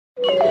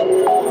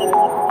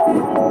This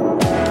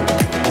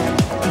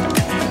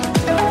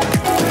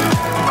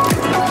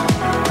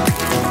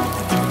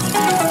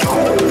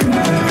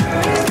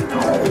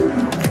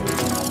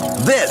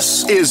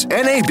is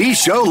NAB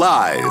Show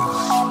Live.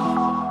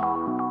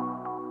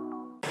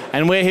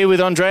 And we're here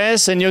with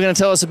Andreas, and you're going to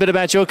tell us a bit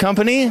about your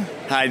company.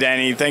 Hi,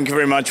 Danny. Thank you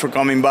very much for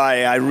coming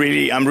by. I'm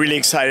really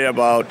excited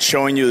about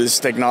showing you this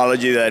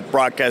technology that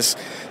Broadcast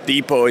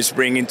Depot is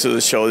bringing to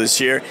the show this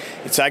year.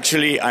 It's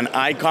actually an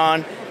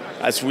icon.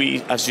 As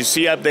you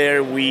see up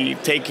there, we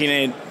taking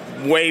it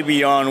way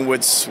beyond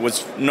what's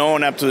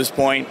known up to this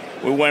point.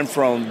 We went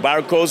from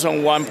barcodes on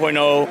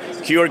 1.0,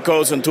 QR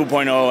codes on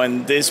 2.0,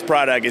 and this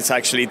product is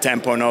actually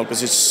 10.0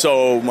 because it's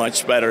so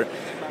much better.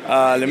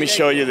 Let me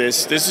show you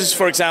this. This is,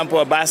 for example,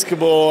 a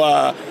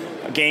basketball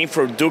game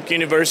for Duke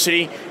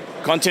University.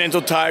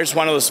 Continental Tire is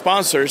one of the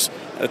sponsors.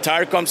 The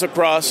tire comes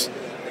across,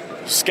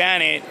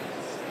 scan it,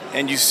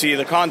 and you see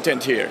the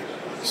content here.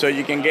 So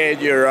you can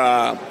get your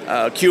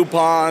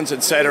coupons,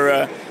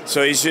 etc.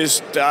 So it's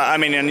just,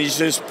 and you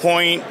just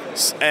point,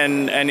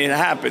 and it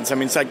happens. I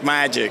mean, it's like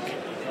magic.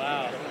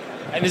 Wow.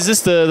 And is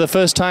this the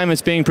first time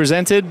it's being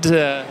presented?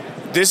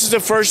 This is the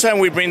first time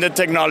we bring the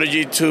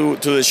technology to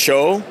the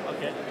show.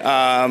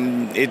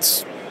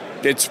 It's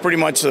pretty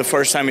much the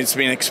first time it's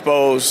been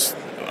exposed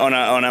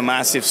on a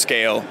massive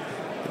scale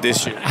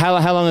this year.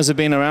 How long has it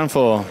been around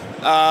for?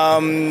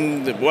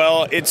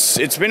 Well,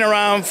 it's been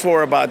around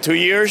for about 2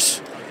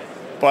 years,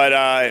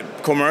 but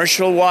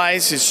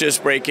commercial-wise, it's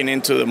just breaking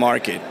into the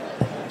market.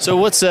 So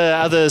what's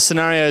other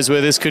scenarios where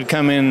this could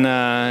come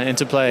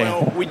into play?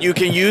 Well, you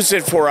can use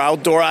it for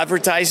outdoor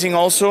advertising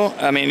also.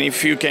 I mean,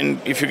 if you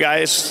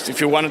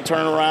want to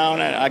turn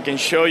around, I can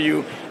show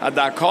you at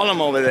that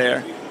column over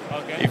there.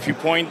 Okay. If you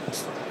point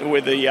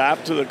with the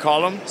app to the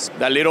column,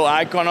 that little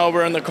icon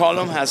over in the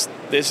column has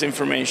this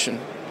information.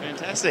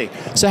 Fantastic.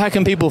 So how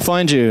can people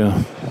find you?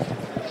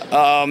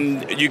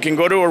 You can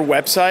go to our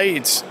website.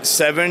 It's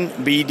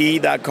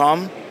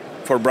 7bd.com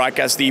for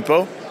Broadcast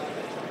Depot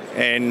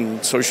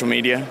and social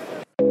media.